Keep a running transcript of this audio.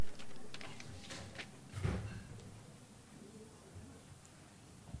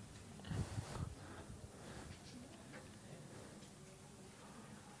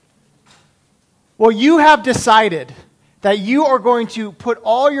Well, you have decided that you are going to put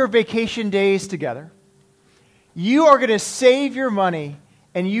all your vacation days together. You are going to save your money,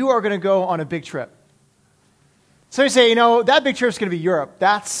 and you are going to go on a big trip. So you say, that big trip is going to be Europe.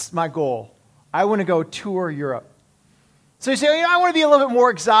 That's my goal. I want to go tour Europe. So you say, I want to be a little bit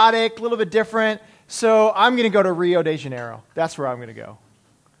more exotic, a little bit different, so I'm going to go to Rio de Janeiro. That's where I'm going to go.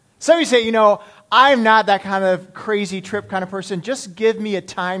 Some of you say, I'm not that kind of crazy trip kind of person. Just give me a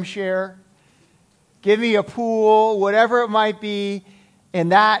timeshare, give me a pool, whatever it might be,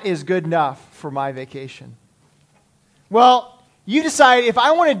 and that is good enough for my vacation. Well, you decide if I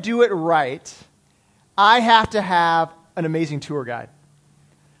want to do it right, I have to have an amazing tour guide.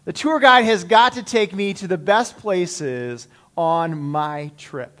 The tour guide has got to take me to the best places on my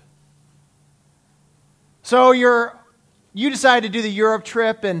trip. So you decide to do the Europe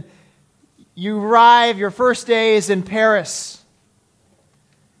trip, and you arrive, your first day is in Paris.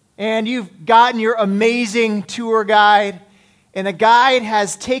 And you've gotten your amazing tour guide, and the guide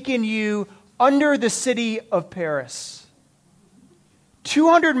has taken you under the city of Paris.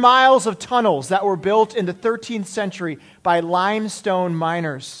 200 miles of tunnels that were built in the 13th century by limestone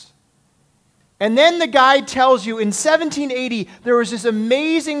miners. And then the guide tells you in 1780 there was this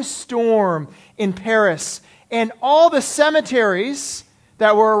amazing storm in Paris, and all the cemeteries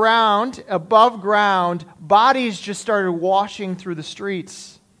that were around, above ground, bodies just started washing through the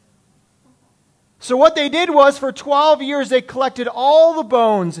streets. So what they did was, for 12 years, they collected all the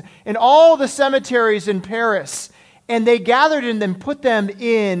bones in all the cemeteries in Paris, and they gathered and then put them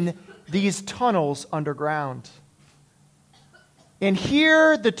in these tunnels underground. And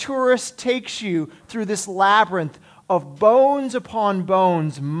here the tourist takes you through this labyrinth of bones upon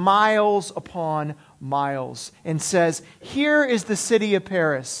bones, miles upon miles, and says, here is the city of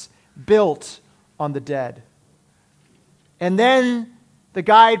Paris, built on the dead. And then the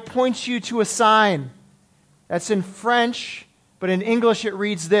guide points you to a sign that's in French, but in English it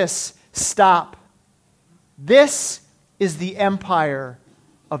reads this: stop. This is the empire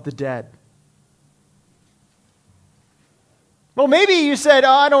of the dead. Well, maybe you said,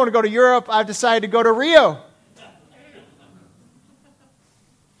 I don't want to go to Europe. I've decided to go to Rio.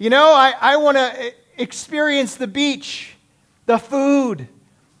 I want to experience the beach, the food,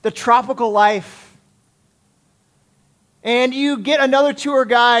 the tropical life. And you get another tour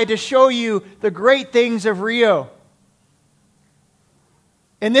guide to show you the great things of Rio.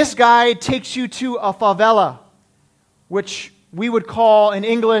 And this guide takes you to a favela, which we would call in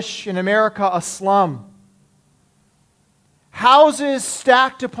English, in America, a slum. Houses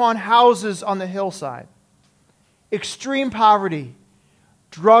stacked upon houses on the hillside. Extreme poverty,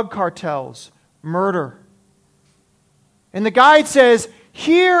 drug cartels, murder. And the guide says,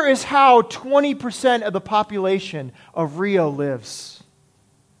 here is how 20% of the population of Rio lives.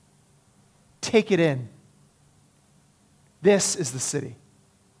 Take it in. This is the city.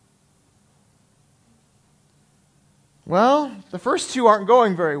 Well, the first two aren't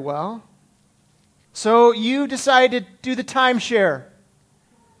going very well. So you decide to do the timeshare.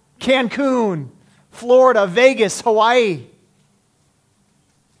 Cancun, Florida, Vegas, Hawaii.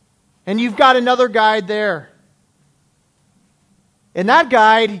 And you've got another guide there. And that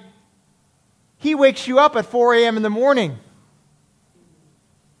guide, he wakes you up at 4 a.m. in the morning.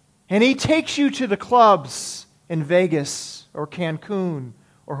 And he takes you to the clubs in Vegas or Cancun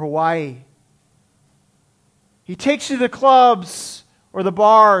or Hawaii. He takes you to the clubs or the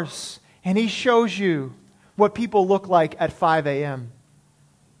bars, and he shows you what people look like at 5 a.m.,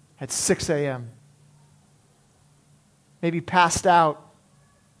 at 6 a.m. Maybe passed out.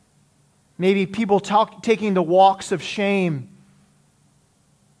 Maybe people taking the walks of shame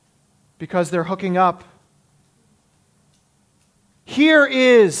because they're hooking up. Here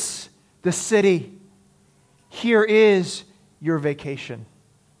is the city. Here is your vacation.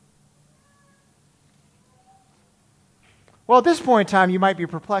 Well, at this point in time, you might be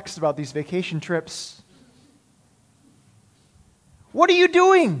perplexed about these vacation trips. What are you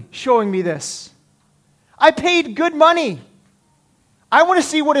doing showing me this? I paid good money. I want to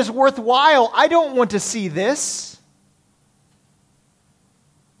see what is worthwhile. I don't want to see this.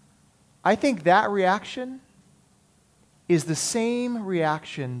 I think that reaction is the same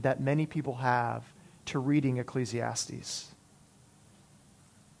reaction that many people have to reading Ecclesiastes.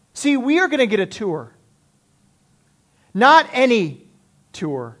 See, we are going to get a tour. Not any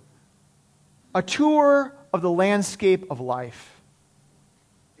tour. A tour of the landscape of life.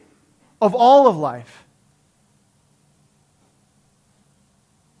 Of all of life.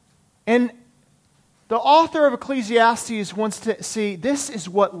 And the author of Ecclesiastes wants to see this is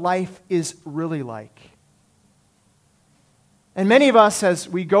what life is really like. And many of us, as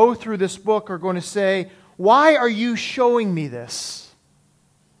we go through this book, are going to say, why are you showing me this?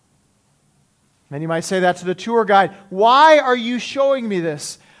 Many might say that to the tour guide. Why are you showing me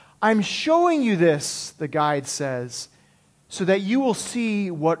this? I'm showing you this, the guide says, so that you will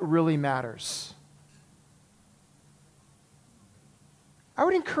see what really matters. I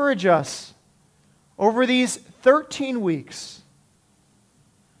would encourage us over these 13 weeks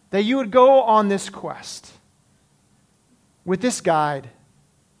that you would go on this quest with this guide.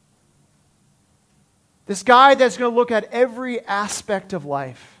 This guide that's going to look at every aspect of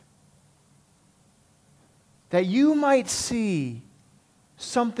life. That you might see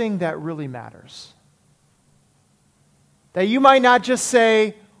something that really matters. That you might not just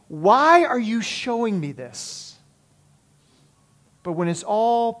say, why are you showing me this? But when it's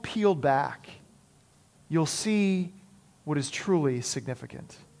all peeled back, you'll see what is truly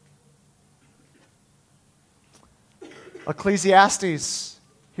significant. Ecclesiastes,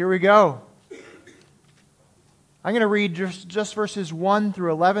 here we go. I'm going to read just verses 1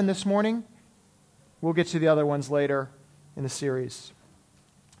 through 11 this morning. We'll get to the other ones later in the series.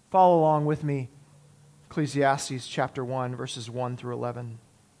 Follow along with me. Ecclesiastes chapter 1, verses 1 through 11.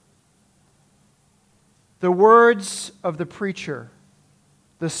 The words of the preacher,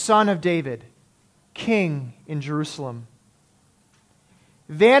 the son of David, king in Jerusalem.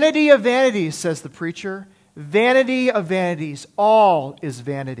 Vanity of vanities, says the preacher. Vanity of vanities, all is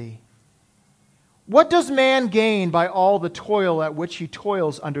vanity. What does man gain by all the toil at which he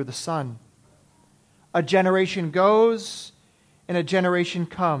toils under the sun? A generation goes, and a generation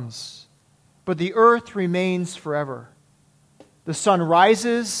comes, but the earth remains forever. The sun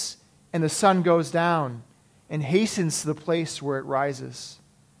rises, and the sun goes down, and hastens to the place where it rises.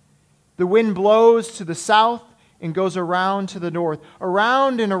 The wind blows to the south and goes around to the north.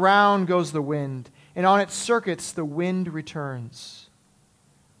 Around and around goes the wind, and on its circuits the wind returns.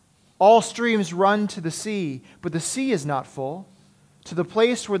 All streams run to the sea, but the sea is not full. To the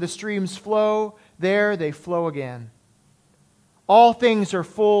place where the streams flow, there they flow again. All things are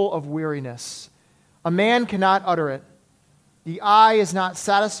full of weariness. A man cannot utter it. The eye is not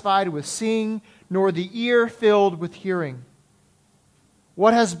satisfied with seeing, nor the ear filled with hearing.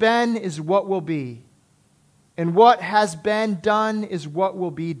 What has been is what will be, and what has been done is what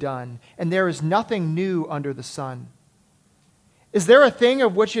will be done, and there is nothing new under the sun. Is there a thing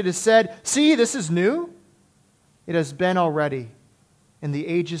of which it is said, see, this is new? It has been already in the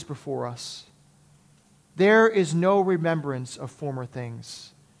ages before us. There is no remembrance of former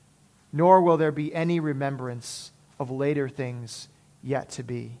things, nor will there be any remembrance of later things yet to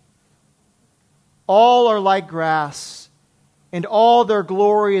be. All are like grass, and all their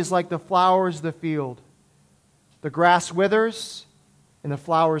glory is like the flowers of the field. The grass withers, and the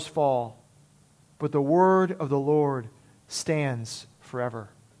flowers fall, but the word of the Lord stands forever.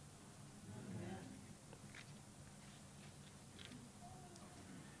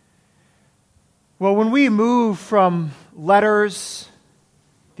 Well, when we move from letters,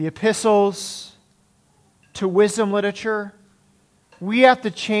 the epistles, to wisdom literature, we have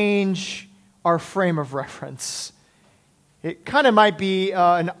to change our frame of reference. It kind of might be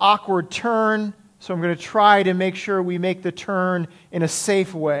an awkward turn, so I'm going to try to make sure we make the turn in a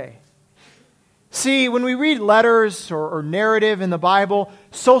safe way. See, when we read letters or narrative in the Bible,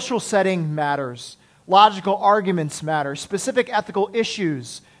 social setting matters. Logical arguments matter. Specific ethical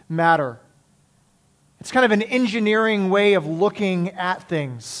issues matter. It's kind of an engineering way of looking at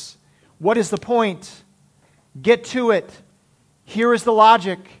things. What is the point? Get to it. Here is the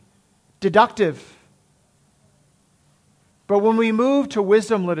logic. Deductive. But when we move to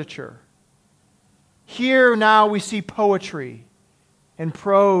wisdom literature, here now we see poetry and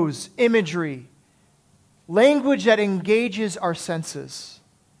prose, imagery, language that engages our senses.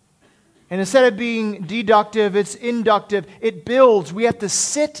 And instead of being deductive, it's inductive. It builds. We have to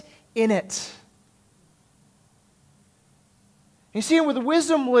sit in it. You see, with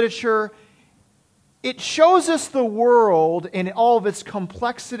wisdom literature, it shows us the world in all of its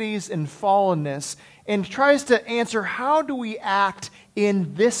complexities and fallenness and tries to answer, how do we act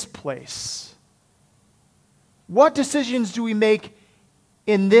in this place? What decisions do we make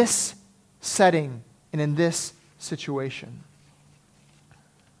in this setting and in this situation?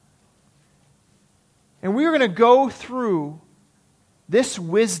 And we're going to go through this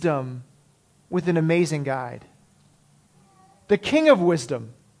wisdom with an amazing guide. The king of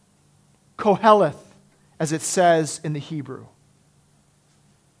wisdom, Koheleth, as it says in the Hebrew.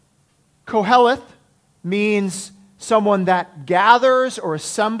 Koheleth means someone that gathers or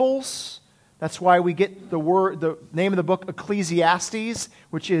assembles. That's why we get the name of the book Ecclesiastes,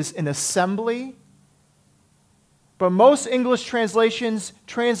 which is an assembly. But most English translations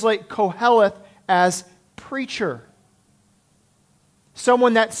translate Koheleth as preacher.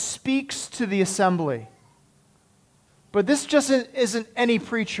 Someone that speaks to the assembly. But this just isn't any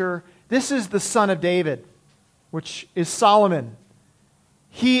preacher. This is the son of David, which is Solomon.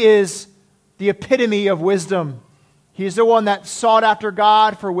 He is the epitome of wisdom. He is the one that sought after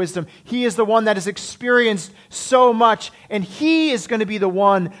God for wisdom. He is the one that has experienced so much, and he is going to be the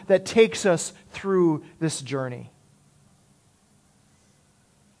one that takes us through this journey.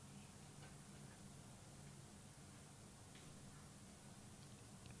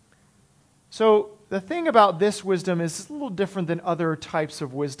 So the thing about this wisdom is a little different than other types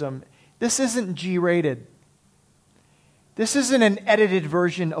of wisdom. This isn't G-rated. This isn't an edited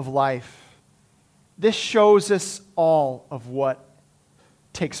version of life. This shows us all of what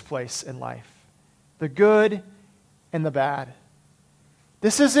takes place in life. The good and the bad.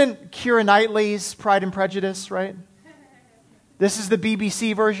 This isn't Keira Knightley's Pride and Prejudice, right? This is the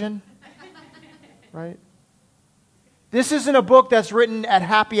BBC version, right? This isn't a book that's written at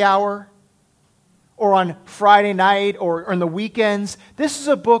happy hour or on Friday night or on the weekends. This is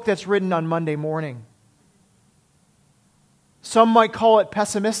a book that's written on Monday morning. Some might call it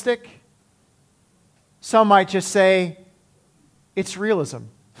pessimistic. Some might just say it's realism.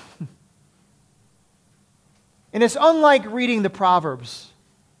 And it's unlike reading the Proverbs.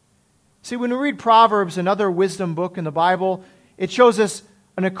 See, when we read Proverbs, another wisdom book in the Bible, it shows us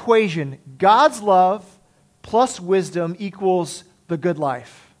an equation. God's love plus wisdom equals the good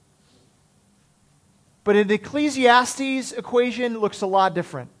life. But an Ecclesiastes equation looks a lot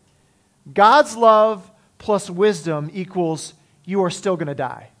different. God's love plus wisdom equals you are still going to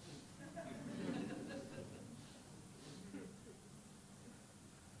die.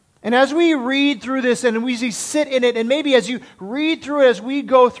 And as we read through this and we sit in it, and maybe as you read through it, as we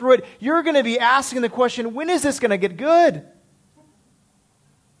go through it, you're going to be asking the question, when is this going to get good?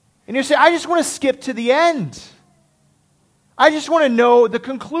 And you say, I just want to skip to the end. I just want to know the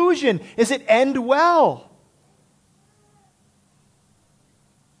conclusion. Does it end well?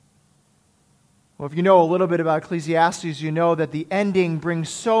 Well, if you know a little bit about Ecclesiastes, you know that the ending brings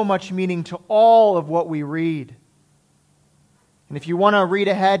so much meaning to all of what we read. And if you want to read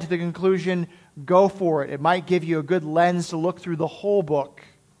ahead to the conclusion, go for it. It might give you a good lens to look through the whole book.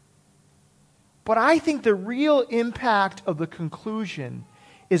 But I think the real impact of the conclusion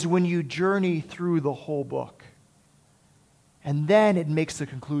is when you journey through the whole book. And then it makes the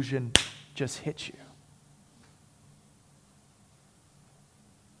conclusion just hit you.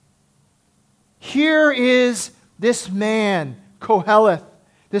 Here is this man, Koheleth,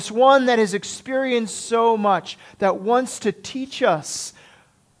 this one that has experienced so much, that wants to teach us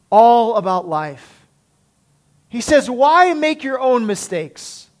all about life. He says, why make your own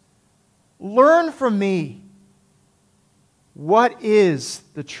mistakes? Learn from me. What is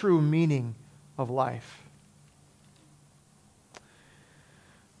the true meaning of life?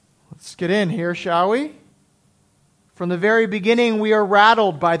 Let's get in here, shall we? From the very beginning, we are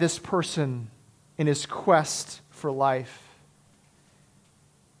rattled by this person in his quest for life.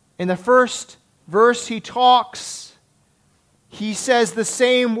 In the first verse he says the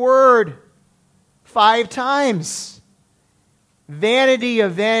same word 5 times. Vanity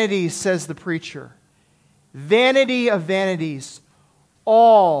of vanities, says the preacher. Vanity of vanities.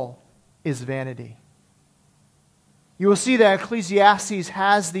 All is vanity. You will see that Ecclesiastes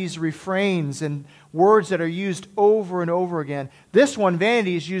has these refrains and words that are used over and over again. This one,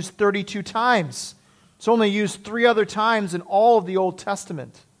 vanity, is used 32 times. It's only used 3 other times in all of the Old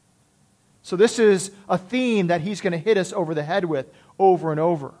Testament. So this is a theme that he's going to hit us over the head with over and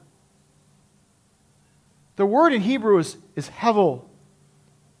over. The word in Hebrew is hevel.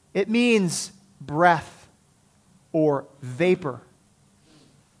 It means breath or vapor.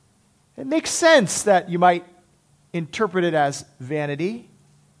 It makes sense that you might interpret it as vanity.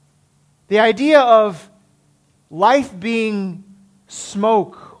 The idea of life being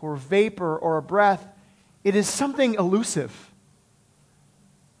smoke or vapor or a breath, it is something elusive.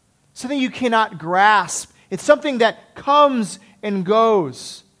 Something you cannot grasp. It's something that comes and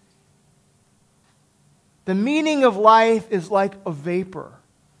goes. The meaning of life is like a vapor,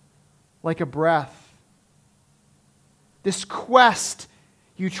 like a breath. This quest,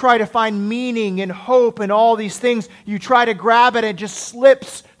 you try to find meaning and hope and all these things. You try to grab it and it just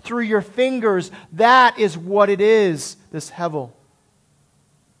slips through your fingers. That is what it is, this hevel.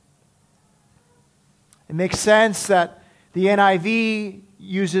 It makes sense that the NIV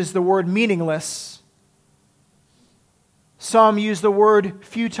uses the word meaningless. Some use the word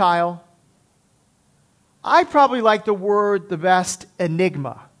futile. I probably like the word the best,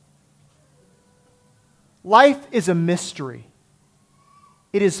 enigma. Life is a mystery.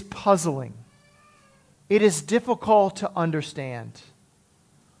 It is puzzling. It is difficult to understand.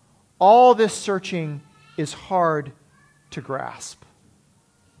 All this searching is hard to grasp.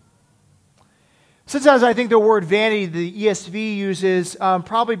 Sometimes I think the word vanity the ESV uses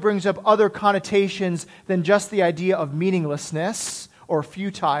probably brings up other connotations than just the idea of meaninglessness or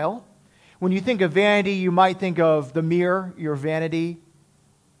futile. When you think of vanity, you might think of the mirror, your vanity.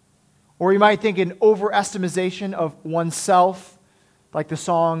 Or you might think an overestimation of oneself, like the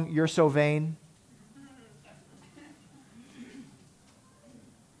song, You're So Vain.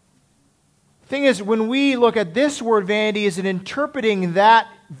 Thing is, when we look at this word vanity, is it interpreting that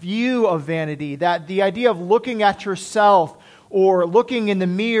view of vanity, that the idea of looking at yourself or looking in the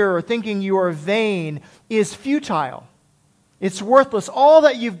mirror or thinking you are vain is futile. It's worthless. All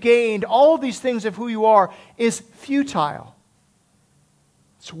that you've gained, all of these things of who you are is futile.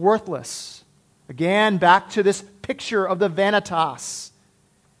 It's worthless. Again, back to this picture of the vanitas,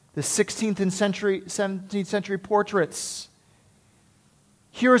 the 16th and 17th century portraits.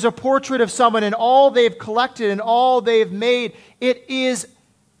 Here is a portrait of someone and all they've collected and all they've made. It is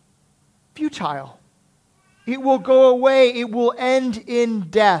futile. It will go away. It will end in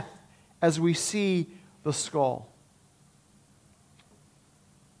death as we see the skull.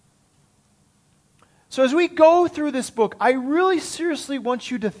 So as we go through this book, I really seriously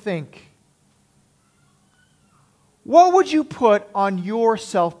want you to think, what would you put on your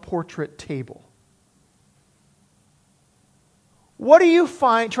self-portrait table? What are you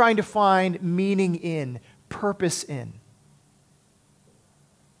trying to find meaning in, purpose in?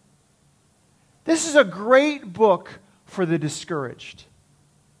 This is a great book for the discouraged.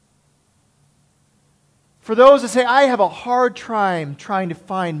 For those that say, I have a hard time trying to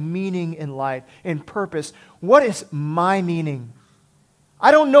find meaning in life and purpose. What is my meaning?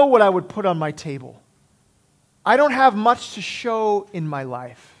 I don't know what I would put on my table. I don't have much to show in my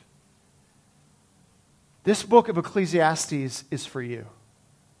life. This book of Ecclesiastes is for you.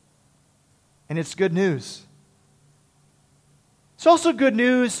 And it's good news. It's also good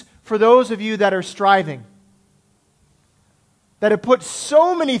news for those of you that are striving, that have put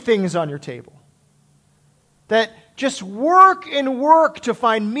so many things on your table, that just work and work to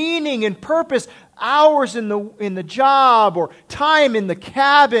find meaning and purpose, hours in the job or time in the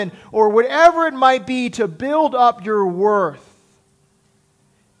cabin or whatever it might be to build up your worth.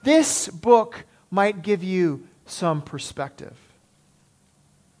 This book might give you some perspective.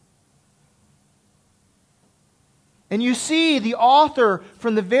 And you see the author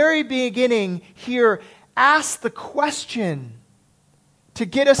from the very beginning here ask the question to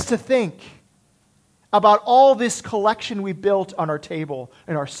get us to think about all this collection we built on our table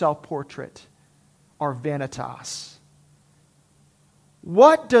in our self-portrait, our vanitas.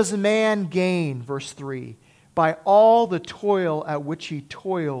 What does man gain, verse 3, by all the toil at which he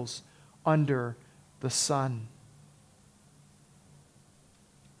toils under the sun?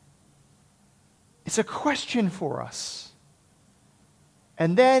 It's a question for us.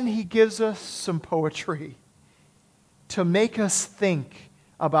 And then he gives us some poetry to make us think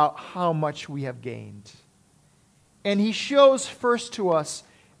about how much we have gained. And he shows first to us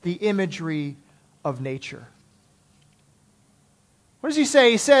the imagery of nature. What does he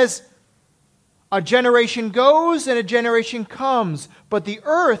say? He says, a generation goes and a generation comes, but the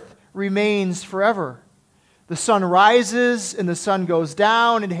earth remains forever. The sun rises and the sun goes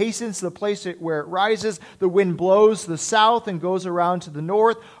down and hastens to the place where it rises. The wind blows to the south and goes around to the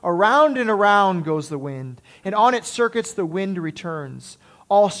north. Around and around goes the wind, and on its circuits the wind returns.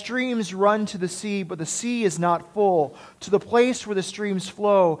 All streams run to the sea, but the sea is not full. To the place where the streams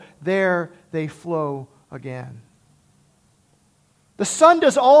flow, there they flow again. The sun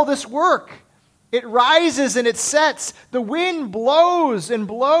does all this work. It rises and it sets. The wind blows and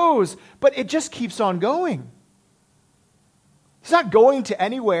blows, but it just keeps on going. It's not going to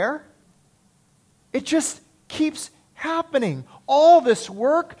anywhere. It just keeps happening. All this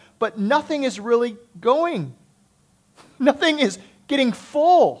work, but nothing is really going. Nothing is getting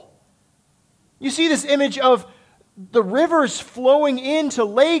full. You see this image of the rivers flowing into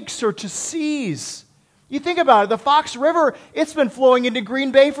lakes or to seas. You think about it, the Fox River, it's been flowing into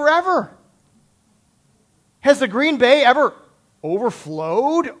Green Bay forever. Has the Green Bay ever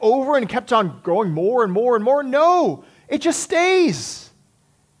overflowed over and kept on growing more and more and more? No, it just stays.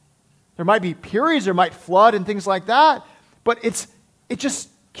 There might be periods, there might flood and things like that, but it just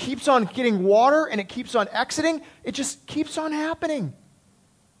keeps on getting water and it keeps on exiting. It just keeps on happening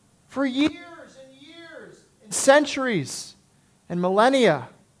for years and years and centuries and millennia.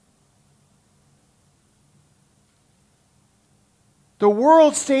 The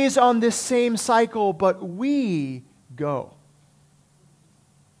world stays on this same cycle, but we go.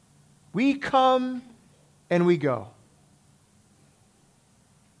 We come and we go.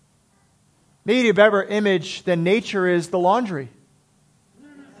 Maybe a better image than nature is the laundry.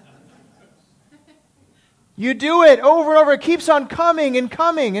 You do it over and over. It keeps on coming and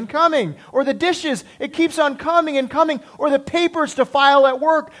coming and coming. Or the dishes, it keeps on coming and coming. Or the papers to file at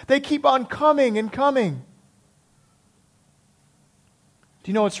work, they keep on coming and coming. Do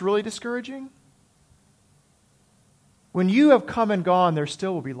you know what's really discouraging? When you have come and gone, there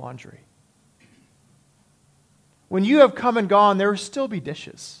still will be laundry. When you have come and gone, there will still be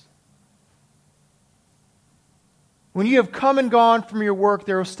dishes. When you have come and gone from your work,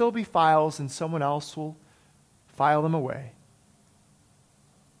 there will still be files and someone else will file them away.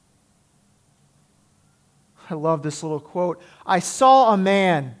 I love this little quote. I saw a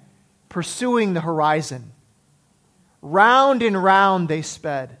man pursuing the horizon. Round and round they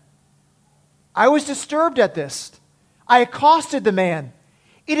sped. I was disturbed at this. I accosted the man.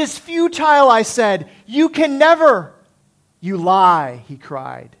 It is futile, I said. You can never. You lie, he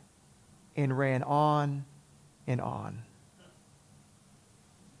cried, and ran on and on.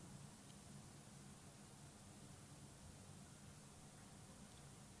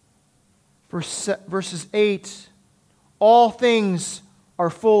 Verses 8, all things are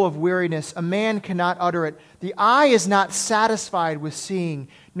full of weariness. A man cannot utter it. The eye is not satisfied with seeing,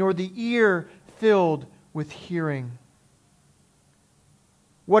 nor the ear filled with hearing.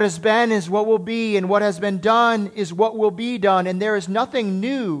 What has been is what will be, and what has been done is what will be done, and there is nothing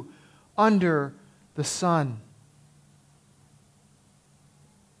new under the sun.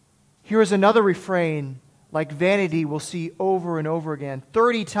 Here is another refrain, like vanity we'll see over and over again.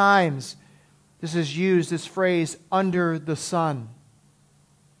 30 times this is used, this phrase, under the sun.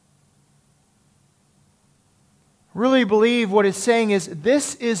 Really believe what it's saying is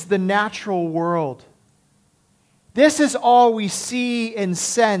this is the natural world. This is all we see and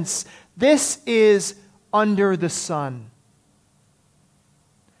sense. This is under the sun.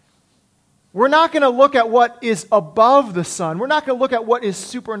 We're not going to look at what is above the sun. We're not going to look at what is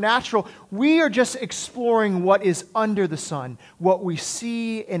supernatural. We are just exploring what is under the sun, what we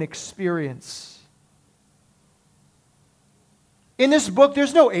see and experience. In this book,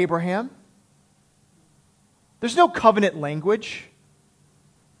 there's no Abraham. There's no covenant language.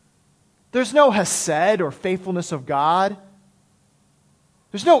 There's no hesed or faithfulness of God.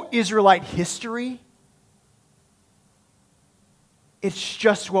 There's no Israelite history. It's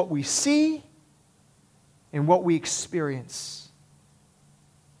just what we see and what we experience.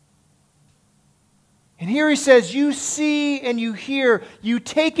 And here he says, you see and you hear, you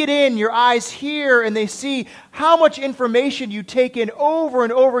take it in, your eyes hear and they see how much information you take in over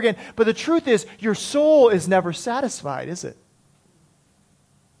and over again. But the truth is, your soul is never satisfied, is it?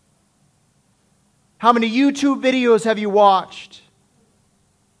 How many YouTube videos have you watched?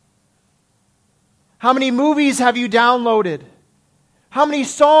 How many movies have you downloaded? How many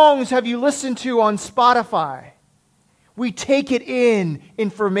songs have you listened to on Spotify? We take it in,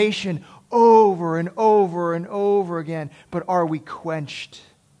 information, over and over and over again. But are we quenched?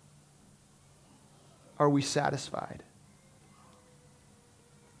 Are we satisfied?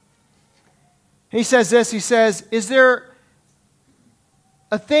 He says this, he says, is there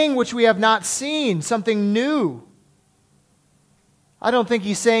a thing which we have not seen, something new? I don't think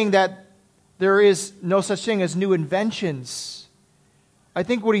he's saying that there is no such thing as new inventions. I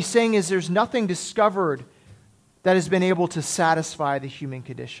think what he's saying is there's nothing discovered that has been able to satisfy the human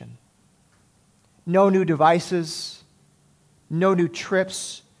condition. No new devices, no new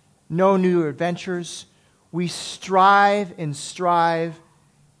trips, no new adventures. We strive, and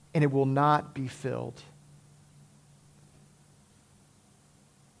it will not be filled.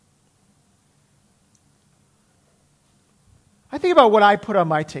 I think about what I put on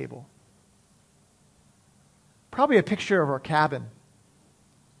my table. Probably a picture of our cabin.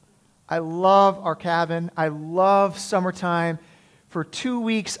 I love our cabin. I love summertime. For 2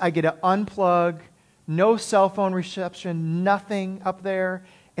 weeks, I get to unplug, no cell phone reception, nothing up there,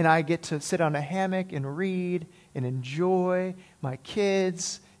 and I get to sit on a hammock and read and enjoy my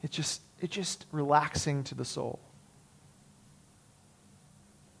kids. It's just relaxing to the soul.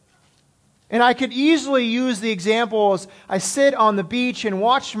 And I could easily use the example as I sit on the beach and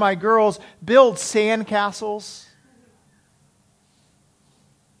watch my girls build sandcastles.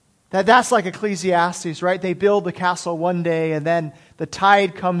 That's like Ecclesiastes, right? They build the castle one day and then the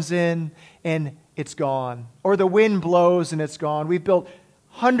tide comes in and it's gone. Or the wind blows and it's gone. We've built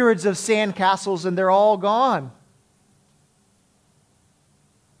hundreds of sandcastles and they're all gone.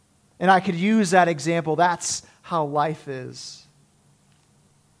 And I could use that example. That's how life is.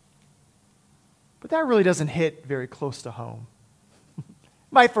 But that really doesn't hit very close to home.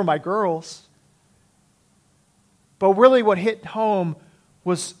 Might for my girls. But really what hit home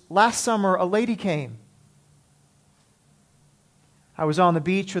was last summer a lady came. I was on the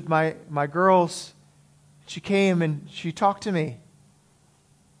beach with my girls. She came and she talked to me.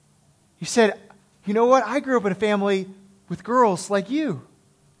 She said, you know what? I grew up in a family with girls like you.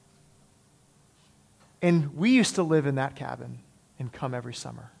 And we used to live in that cabin and come every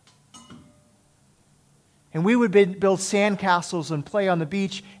summer. And we would build sandcastles and play on the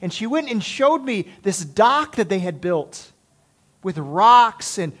beach. And she went and showed me this dock that they had built with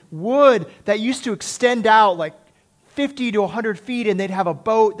rocks and wood that used to extend out like 50 to 100 feet, and they'd have a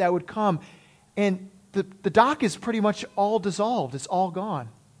boat that would come. And the dock is pretty much all dissolved. It's all gone.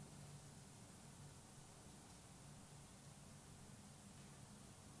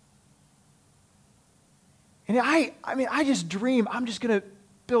 And I just dream, I'm just going to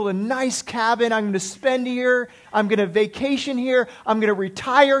build a nice cabin. I'm going to spend here. I'm going to vacation here. I'm going to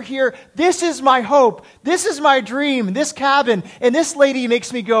retire here. This is my hope. This is my dream, this cabin. And this lady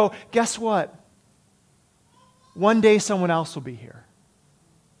makes me go, guess what? One day someone else will be here.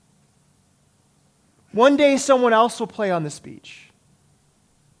 One day someone else will play on this beach.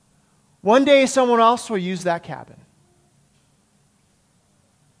 One day someone else will use that cabin.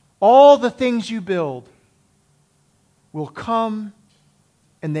 All the things you build will come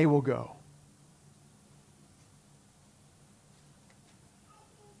and they will go.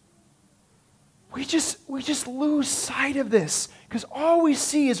 We just lose sight of this because all we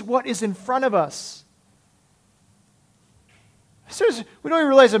see is what is in front of us. We don't even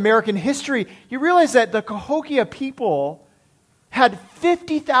realize American history. You realize that the Cahokia people had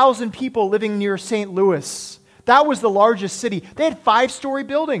 50,000 people living near St. Louis. That was the largest city. They had 5-story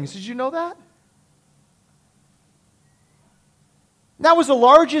buildings. Did you know that? That was the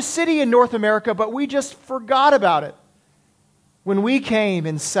largest city in North America, but we just forgot about it when we came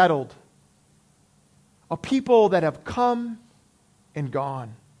and settled. A people that have come and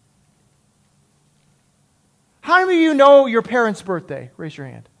gone. How many of you know your parents' birthday? Raise your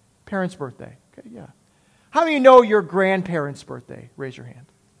hand. Parents' birthday. Okay, yeah. How many of you know your grandparents' birthday? Raise your hand.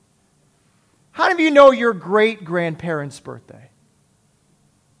 How many of you know your great-grandparents' birthday?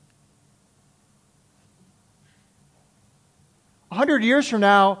 A 100 years from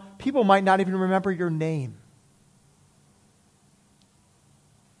now, people might not even remember your name.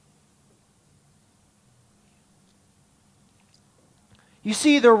 You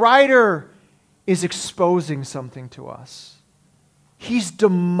see, the writer is exposing something to us. He's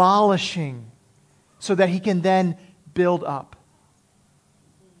demolishing so that he can then build up.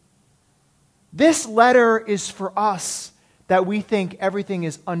 This letter is for us that we think everything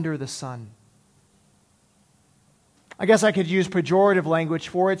is under the sun. I guess I could use pejorative language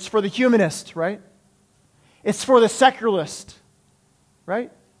for it. It's for the humanist, right? It's for the secularist,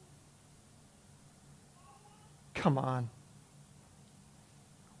 right? Come on.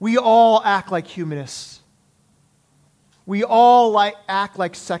 We all act like humanists. We all act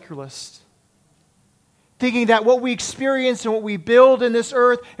like secularists. Thinking that what we experience and what we build in this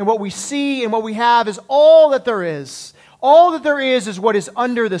earth and what we see and what we have is all that there is. All that there is what is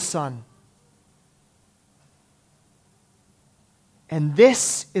under the sun. And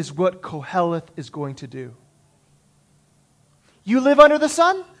this is what Koheleth is going to do. You live under the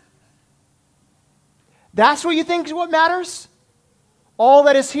sun? That's what you think is what matters? All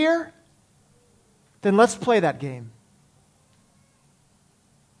that is here? Then let's play that game.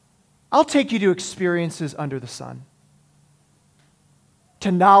 I'll take you to experiences under the sun.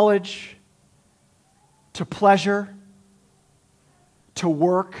 To knowledge, to pleasure, to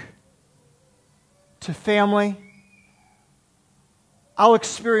work, to family. I'll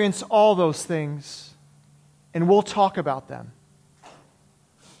experience all those things, and we'll talk about them.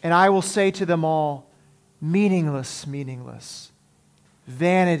 And I will say to them all, meaningless, meaningless.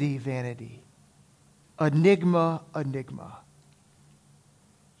 Vanity, vanity. Enigma, enigma.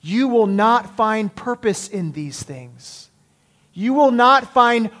 You will not find purpose in these things. You will not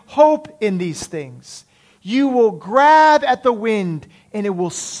find hope in these things. You will grab at the wind, and it will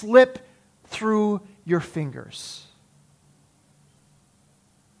slip through your fingers.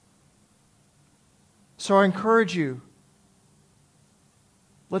 So I encourage you,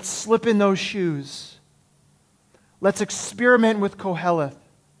 let's slip in those shoes. Let's experiment with Koheleth.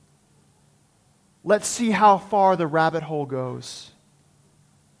 Let's see how far the rabbit hole goes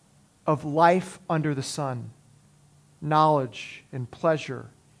of life under the sun, knowledge and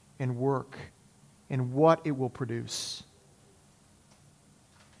pleasure and work and what it will produce.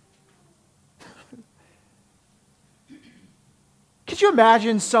 Could Could you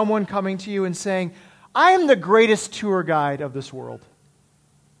imagine someone coming to you and saying, I am the greatest tour guide of this world.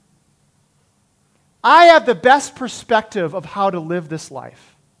 I have the best perspective of how to live this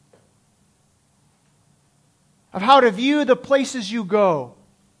life, of how to view the places you go.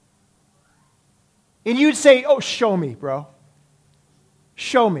 And you'd say, oh, show me, bro.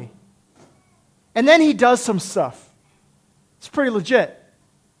 Show me. And then he does some stuff. It's pretty legit.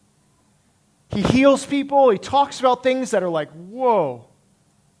 He heals people. He talks about things that are like, whoa.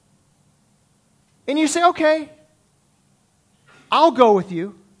 And you say, okay, I'll go with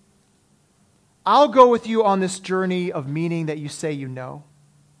you. I'll go with you on this journey of meaning that you say you know.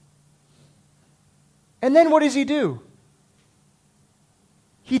 And then what does he do?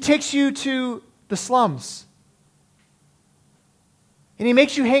 He takes you to the slums. And he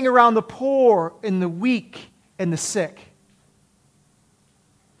makes you hang around the poor and the weak and the sick.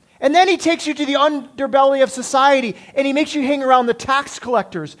 And then he takes you to the underbelly of society and he makes you hang around the tax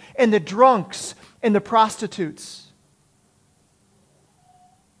collectors and the drunks and the prostitutes.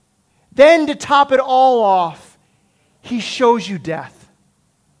 Then to top it all off, he shows you death.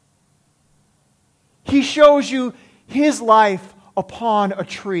 He shows you his life upon a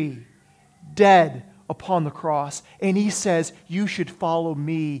tree, dead upon the cross. And he says, you should follow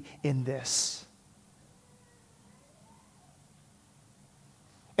me in this.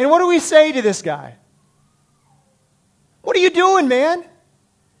 And what do we say to this guy? What are you doing, man?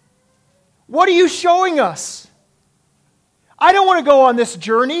 What are you showing us? I don't want to go on this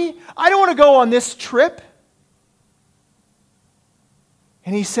journey. I don't want to go on this trip.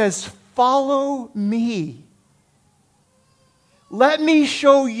 And he says, follow me. Let me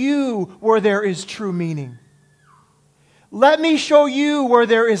show you where there is true meaning. Let me show you where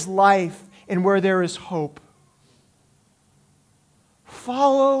there is life and where there is hope.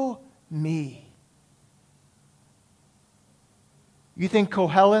 Follow me. You think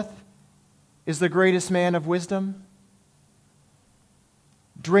Koheleth is the greatest man of wisdom?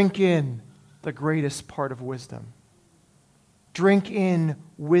 Drink in the greatest part of wisdom. Drink in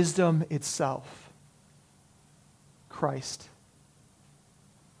wisdom itself. Christ.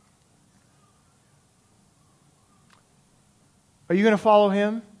 Are you going to follow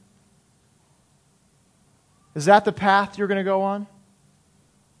him? Is that the path you're going to go on?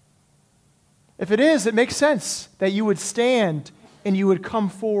 If it is, it makes sense that you would stand and you would come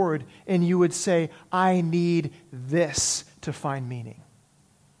forward and you would say, I need this to find meaning.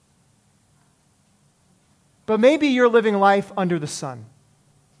 But maybe you're living life under the sun.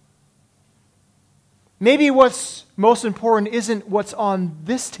 Maybe what's most important isn't what's on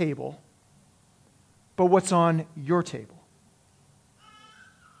this table, but what's on your table.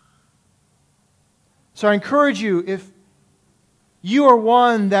 So I encourage you, if you are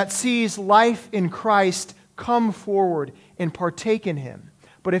one that sees life in Christ, come forward and partake in him.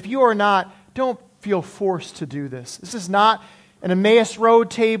 But if you are not, don't feel forced to do this. This is not an Emmaus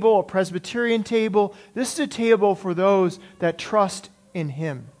Road table, a Presbyterian table. This is a table for those that trust in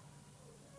him.